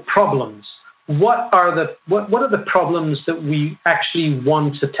 first of all, problems. What are the problems that we actually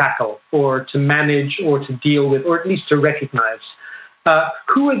want to tackle or to manage or to deal with, or at least to recognize?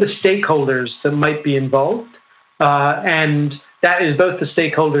 Who are the stakeholders that might be involved? And that is both the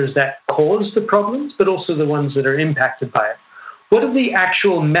stakeholders that cause the problems, but also the ones that are impacted by it. What are the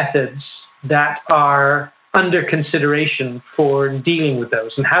actual methods that are under consideration for dealing with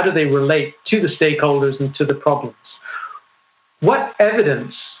those, and how do they relate to the stakeholders and to the problems? What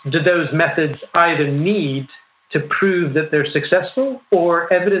evidence do those methods either need to prove that they're successful,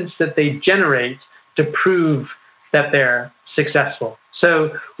 or evidence that they generate to prove that they're successful?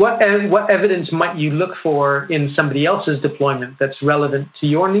 So what evidence might you look for in somebody else's deployment that's relevant to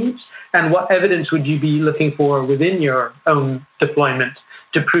your needs? And what evidence would you be looking for within your own deployment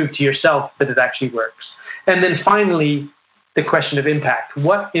to prove to yourself that it actually works? And then finally, the question of impact.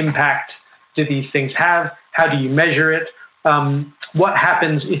 What impact do these things have? How do you measure it? What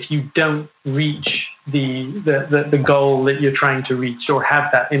happens if you don't reach the goal that you're trying to reach or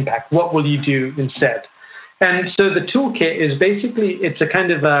have that impact? What will you do instead? And so the toolkit is basically, it's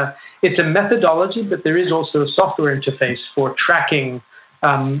a methodology, but there is also a software interface for tracking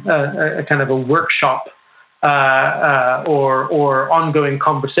a kind of a workshop or ongoing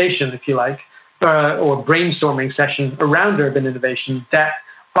conversation, if you like, or brainstorming session around urban innovation that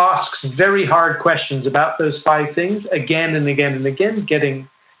asks very hard questions about those 5 things again and again and again, getting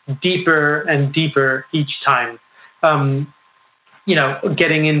deeper and deeper each time.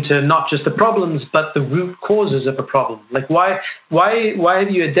 Getting into not just the problems, but the root causes of a problem. Like why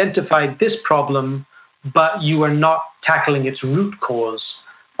have you identified this problem, but you are not tackling its root cause?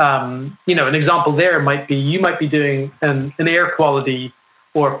 An example there might be, you might be doing an air quality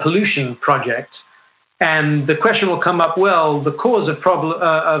or pollution project, and the question will come up, well, the cause of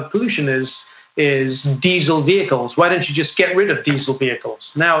pollution is diesel vehicles. Why don't you just get rid of diesel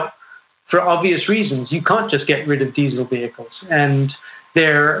vehicles? Now, for obvious reasons, you can't just get rid of diesel vehicles, and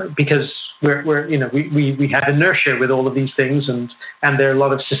because we have inertia with all of these things, and there are a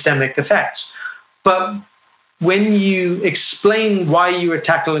lot of systemic effects. But when you explain why you are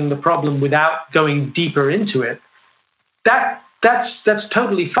tackling the problem without going deeper into it, that's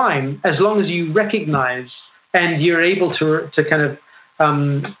totally fine, as long as you recognize and you're able to kind of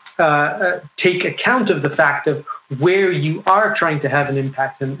take account of the fact of where you are trying to have an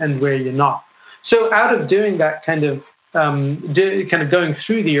impact and where you're not. So out of doing that kind of going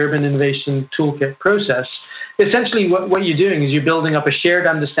through the Urban Innovation Toolkit process, essentially what you're doing is you're building up a shared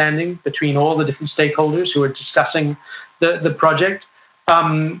understanding between all the different stakeholders who are discussing the project.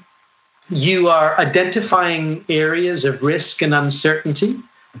 You are identifying areas of risk and uncertainty.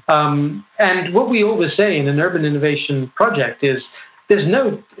 And what we always say in an urban innovation project is there's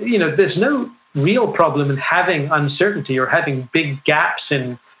no real problem in having uncertainty or having big gaps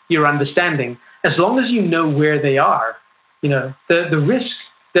in your understanding, as long as you know where they are. The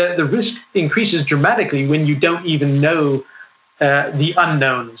risk increases dramatically when you don't even know the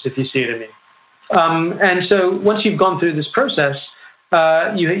unknowns, if you see what I mean. And so once you've gone through this process,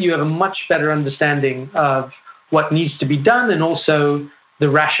 you have a much better understanding of what needs to be done, and also the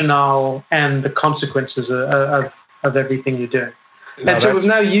rationale and the consequences of everything you're doing. And so we've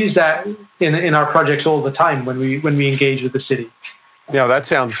now used that in our projects all the time when we engage with the city. Yeah, that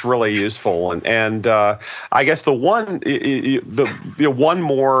sounds really useful, and I guess the one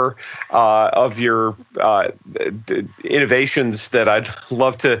more of your innovations that I'd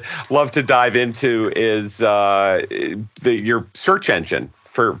love to dive into is your search engine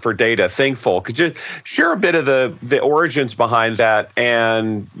for data, Thinkful. Could you share a bit of the origins behind that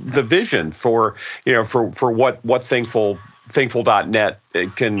and the vision for what Thinkful.net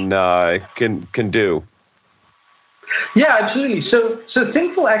can do? Yeah, absolutely. So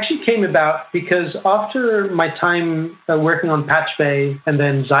Thinkful actually came about because after my time working on Patch Bay and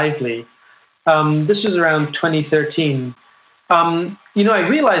then Xively, this was around 2013. I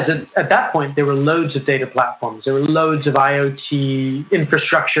realized that at that point there were loads of data platforms. There were loads of IoT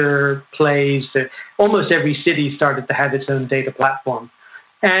infrastructure plays. That almost every city started to have its own data platform.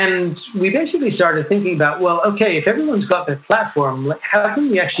 And we basically started thinking about, well, okay, if everyone's got their platform, how can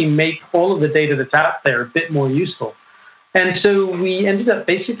we actually make all of the data that's out there a bit more useful? And so we ended up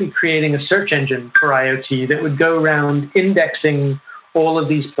basically creating a search engine for IoT that would go around indexing all of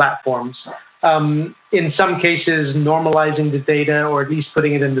these platforms. In some cases, normalizing the data, or at least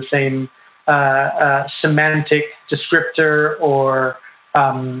putting it in the same semantic descriptor or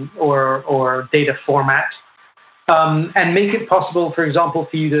data format. and make it possible, for example,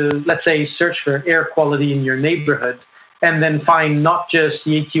 for you to, let's say, search for air quality in your neighborhood, and then find not just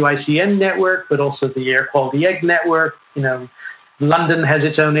the AQICN network, but also the Air Quality Egg network. London has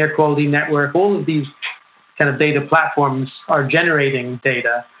its own air quality network. All of these kind of data platforms are generating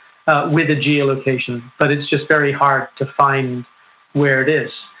data with a geolocation, but it's just very hard to find where it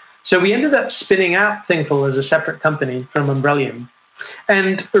is. So we ended up spinning out Thinkful as a separate company from Umbrellium.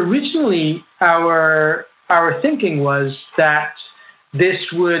 And originally, our thinking was that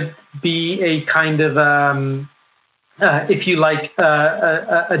this would be a kind of, if you like,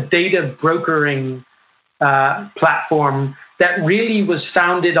 a data brokering platform that really was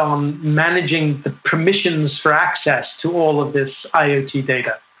founded on managing the permissions for access to all of this IoT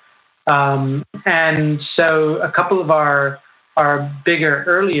data. And so a couple of our bigger,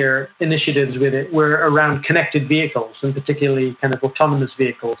 earlier initiatives with it were around connected vehicles, and particularly kind of autonomous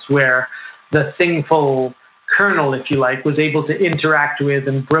vehicles, where the Thinkful kernel, if you like, was able to interact with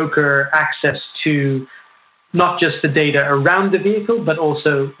and broker access to not just the data around the vehicle, but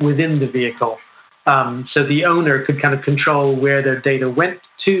also within the vehicle. So the owner could kind of control where their data went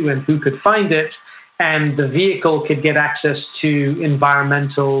to and who could find it, and the vehicle could get access to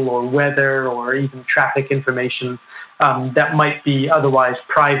environmental or weather or even traffic information that might be otherwise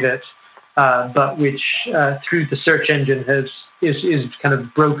private, but which through the search engine is kind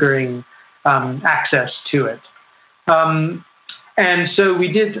of brokering access to it. And so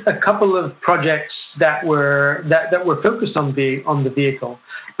we did a couple of projects that were focused on the vehicle.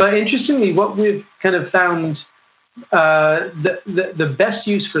 But interestingly, what we've kind of found the best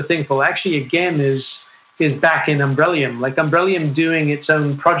use for Thinkful actually again is back in Umbrellium. Like Umbrellium doing its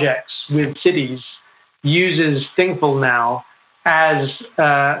own projects with cities uses Thinkful now as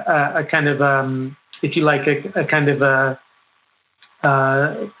a kind of if you like a kind of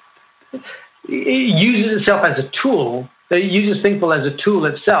it uses itself as a tool. It uses Thinkful as a tool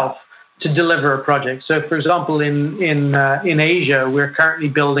itself to deliver a project. So, for example, in Asia, we're currently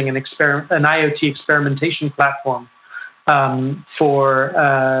building an IoT experimentation platform for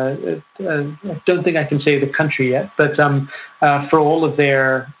I don't think I can say the country yet, but for all of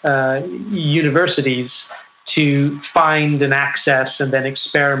their universities to find and access and then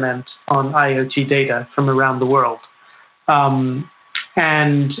experiment on IoT data from around the world.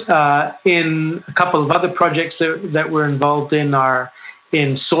 And in a couple of other projects that we're involved in are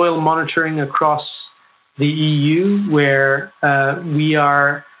in soil monitoring across the EU, where we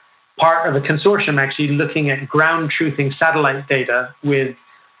are part of a consortium actually looking at ground truthing satellite data with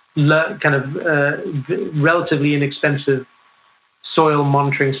kind of relatively inexpensive soil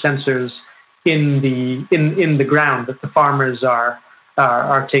monitoring sensors in the ground that the farmers are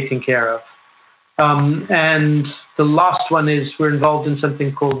taking care of. And the last one is we're involved in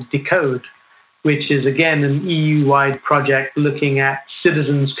something called Decode, which is, again, an EU-wide project looking at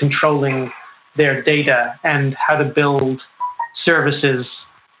citizens controlling their data and how to build services,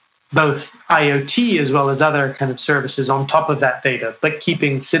 both IoT as well as other kind of services on top of that data, but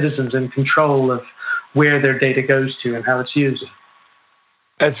keeping citizens in control of where their data goes to and how it's used.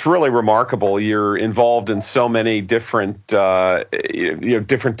 It's really remarkable. You're involved in so many different,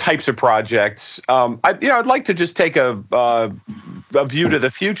 different types of projects. I'd like to just take a view to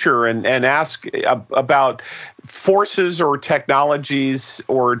the future and ask about forces or technologies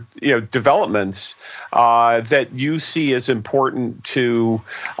or developments that you see as important to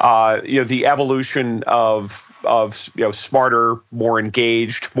the evolution of smarter, more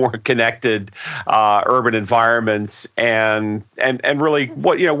engaged, more connected urban environments, and really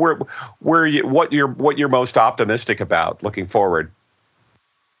what you're most optimistic about looking forward.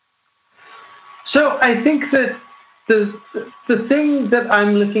 So I think that the thing that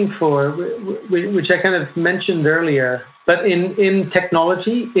I'm looking for, which I kind of mentioned earlier, but in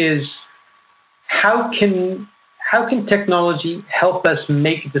technology, is how can technology help us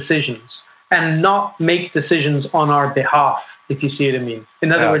make decisions and not make decisions on our behalf, if you see what I mean.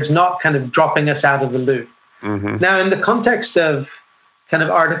 In other words, not kind of dropping us out of the loop. Mm-hmm. Now, in the context of kind of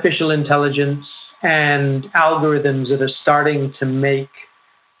artificial intelligence and algorithms that are starting to make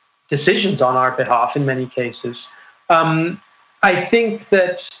decisions on our behalf in many cases, I think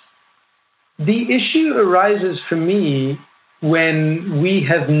that the issue arises for me when we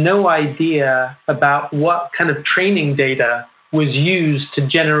have no idea about what kind of training data was used to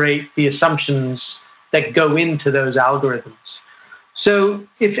generate the assumptions that go into those algorithms. So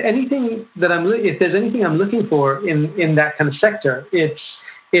if there's anything I'm looking for in that kind of sector, it's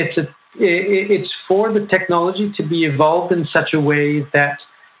for the technology to be evolved in such a way that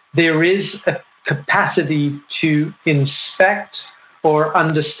there is a capacity to inspect or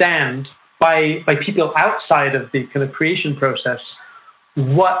understand by people outside of the kind of creation process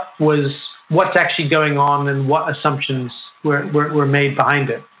what's actually going on and what assumptions were made behind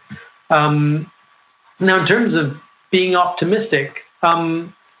it. Now, in terms of being optimistic, I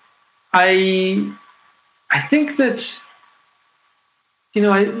think that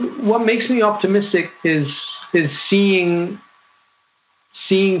what makes me optimistic is seeing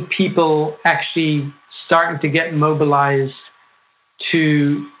people actually starting to get mobilized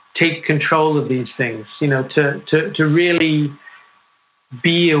to take control of these things. To really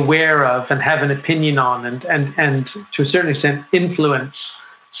be aware of and have an opinion on and to a certain extent influence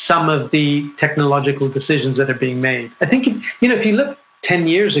some of the technological decisions that are being made. I think if you look 10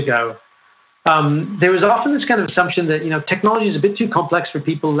 years ago, there was often this kind of assumption that technology is a bit too complex for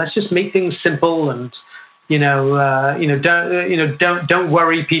people. Let's just make things simple and don't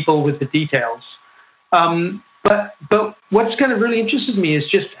worry people with the details. But what's kind of really interested me is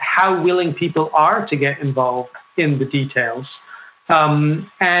just how willing people are to get involved in the details.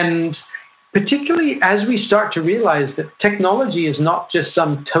 And particularly as we start to realize that technology is not just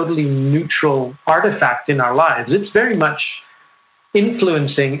some totally neutral artifact in our lives. It's very much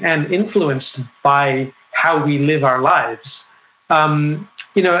influencing and influenced by how we live our lives.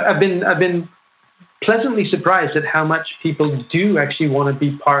 I've been pleasantly surprised at how much people do actually want to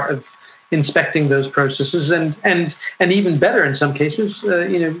be part of inspecting those processes and even better in some cases,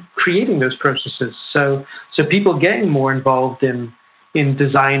 creating those processes. So people getting more involved in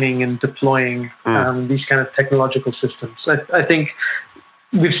designing and deploying these kind of technological systems. I think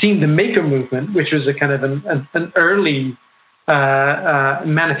we've seen the maker movement, which was a kind of an early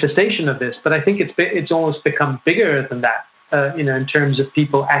manifestation of this, but I think it's almost become bigger than that. In terms of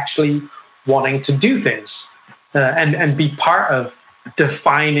people actually wanting to do things and be part of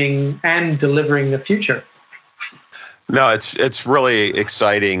defining and delivering the future. No, it's really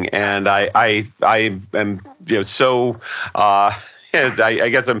exciting, and I am so. I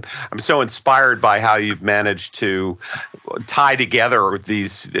guess I'm so inspired by how you've managed to tie together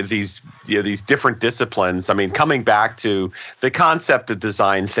these different disciplines. I mean, coming back to the concept of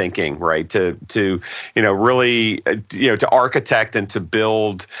design thinking, right? To really to architect and to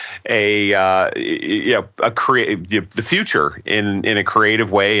build the future in a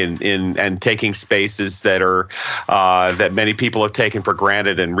creative way and taking spaces that are that many people have taken for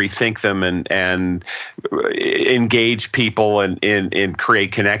granted and rethink them and engage people and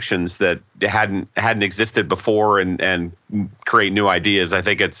create connections that hadn't existed before and create new ideas. I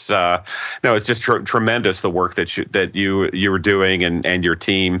think it's just tremendous, the work that you were doing and your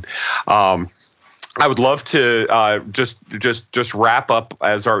team. I would love to just wrap up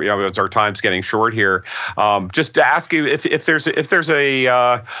as our time's getting short here. Just to ask you if there's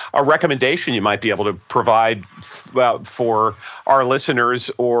a recommendation you might be able to provide for our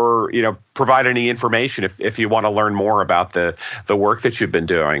listeners, or provide any information if you want to learn more about the work that you've been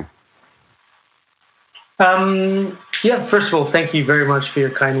doing. First of all, thank you very much for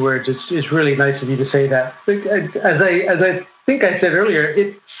your kind words. It's really nice of you to say that. As I think I said earlier,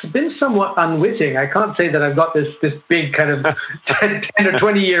 it's been somewhat unwitting. I can't say that I've got this big kind of 10 or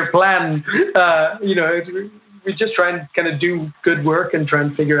 20-year plan. We just try and kind of do good work and try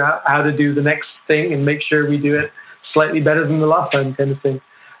and figure out how to do the next thing and make sure we do it slightly better than the last time, kind of thing.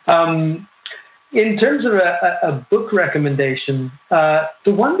 In terms of a book recommendation, the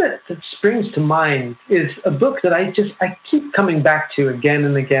one that springs to mind is a book that I keep coming back to again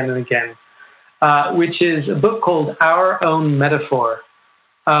and again and again, which is a book called Our Own Metaphor.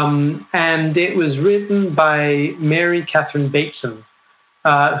 And it was written by Mary Catherine Bateson,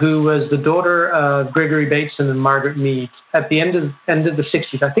 who was the daughter of Gregory Bateson and Margaret Mead at the end of the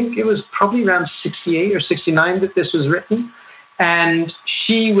 60s. I think it was probably around 68 or 69 that this was written. And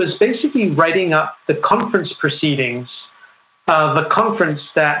she was basically writing up the conference proceedings of a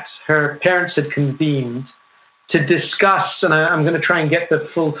conference that her parents had convened to discuss, and I'm going to try and get the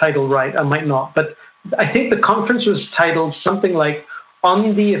full title right, I might not, but I think the conference was titled something like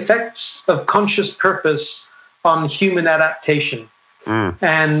On the Effects of Conscious Purpose on Human Adaptation.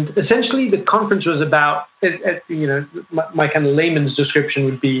 And essentially the conference was about, my kind of layman's description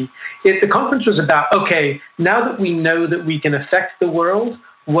would be, the conference was about, okay, now that we know that we can affect the world,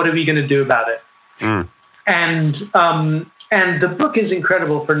 what are we going to do about it? And the book is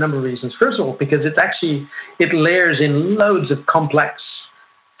incredible for a number of reasons. First of all, because it layers in loads of complex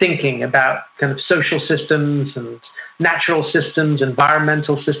thinking about kind of social systems and natural systems,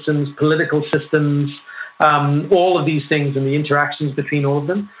 environmental systems, political systems, all of these things and the interactions between all of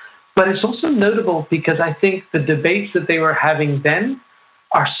them. But it's also notable because I think the debates that they were having then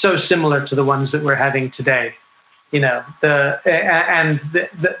are so similar to the ones that we're having today. the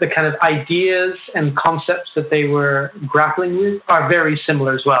kind of ideas and concepts that they were grappling with are very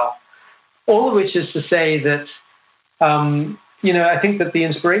similar as well. All of which is to say that, I think that the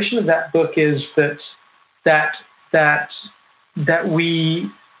inspiration of that book is that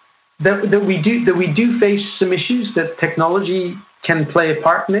we do face some issues that technology can play a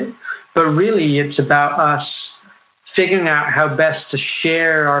part in it, but really it's about us figuring out how best to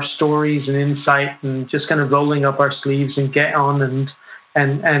share our stories and insight, and just kind of rolling up our sleeves and get on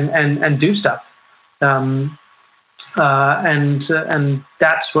and do stuff. And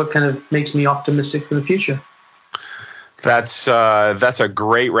that's what kind of makes me optimistic for the future. That's a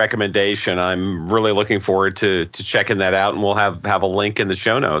great recommendation. I'm really looking forward to checking that out, and we'll have a link in the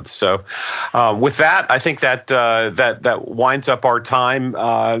show notes. So, with that, I think that winds up our time.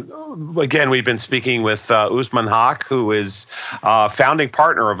 Again, we've been speaking with Usman Haque, who is founding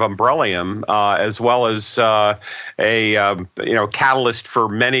partner of Umbrellium, as well as a catalyst for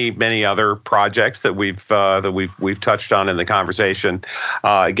many other projects that we've touched on in the conversation.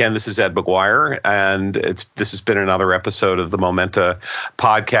 Again, this is Ed McGuire, and this has been another episode of the Momenta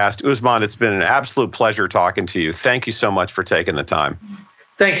podcast. Usman, it's been an absolute pleasure talking to you. Thank you so much for taking the time.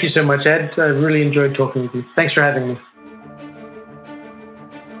 Thank you so much, Ed. I really enjoyed talking with you. Thanks for having me.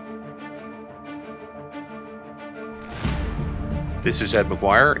 This is Ed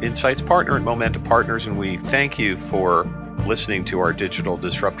McGuire, Insights partner at Momenta Partners, and we thank you for listening to our Digital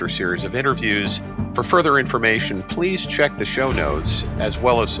Disruptor series of interviews. For further information, please check the show notes as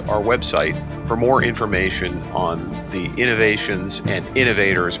well as our website for more information on the innovations and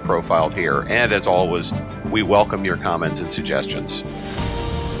innovators profiled here. And as always, we welcome your comments and suggestions.